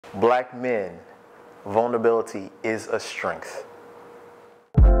Black men, vulnerability is a strength.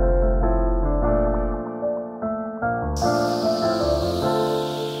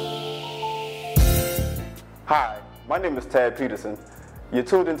 Hi, my name is Ted Peterson. You're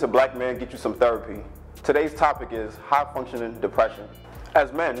tuned into Black Men Get You Some Therapy. Today's topic is high-functioning depression.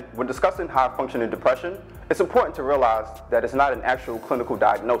 As men, when discussing high-functioning depression, it's important to realize that it's not an actual clinical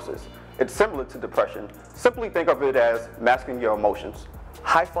diagnosis. It's similar to depression. Simply think of it as masking your emotions.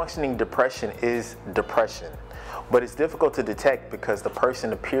 High-functioning depression is depression, but it's difficult to detect because the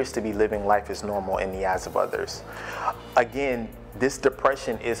person appears to be living life as normal in the eyes of others. Again, this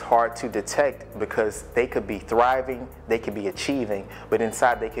depression is hard to detect because they could be thriving, they could be achieving, but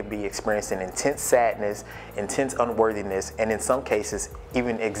inside they could be experiencing intense sadness, intense unworthiness, and in some cases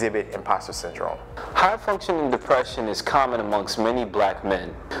even exhibit imposter syndrome. High-functioning depression is common amongst many black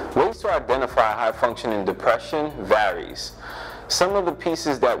men. Ways to identify high-functioning depression varies. Some of the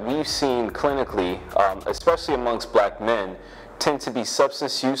pieces that we've seen clinically, especially amongst black men, tend to be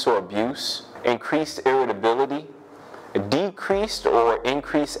substance use or abuse, increased irritability, decreased or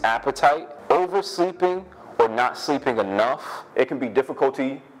increased appetite, oversleeping or not sleeping enough. It can be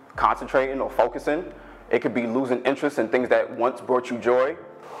difficulty concentrating or focusing. It could be losing interest in things that once brought you joy.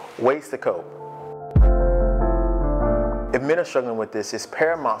 Ways to cope. If men are struggling with this, it's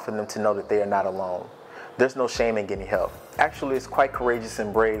paramount for them to know that they are not alone. There's no shame in getting help. Actually, it's quite courageous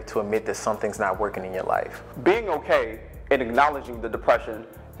and brave to admit that something's not working in your life. Being okay and acknowledging the depression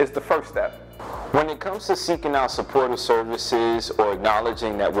is the first step. When it comes to seeking out supportive services or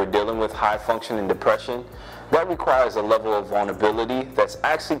acknowledging that we're dealing with high-functioning depression, that requires a level of vulnerability that's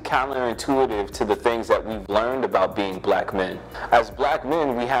actually counterintuitive to the things that we've learned about being black men. As black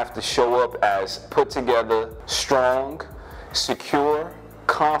men, we have to show up as put together, strong, secure,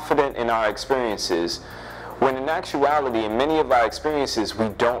 confident in our experiences, when in actuality, in many of our experiences, we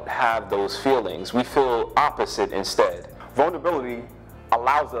don't have those feelings. We feel opposite instead. Vulnerability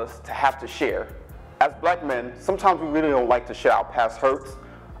allows us to have to share. As black men, sometimes we really don't like to share our past hurts,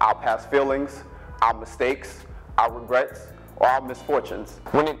 our past feelings, our mistakes, our regrets, or our misfortunes.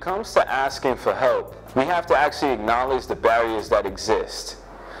 When it comes to asking for help, we have to actually acknowledge the barriers that exist.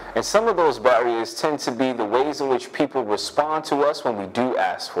 And some of those barriers tend to be the ways in which people respond to us when we do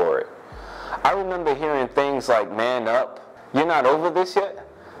ask for it. I remember hearing things like, "Man up," "You're not over this yet?"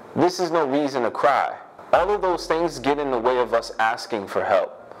 "This is no reason to cry." All of those things get in the way of us asking for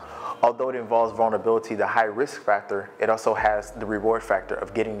help. Although it involves vulnerability, the high risk factor, it also has the reward factor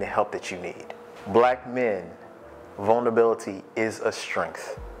of getting the help that you need. Black men, vulnerability is a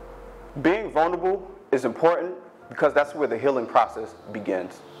strength. Being vulnerable is important because that's where the healing process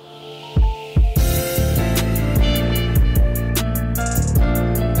begins.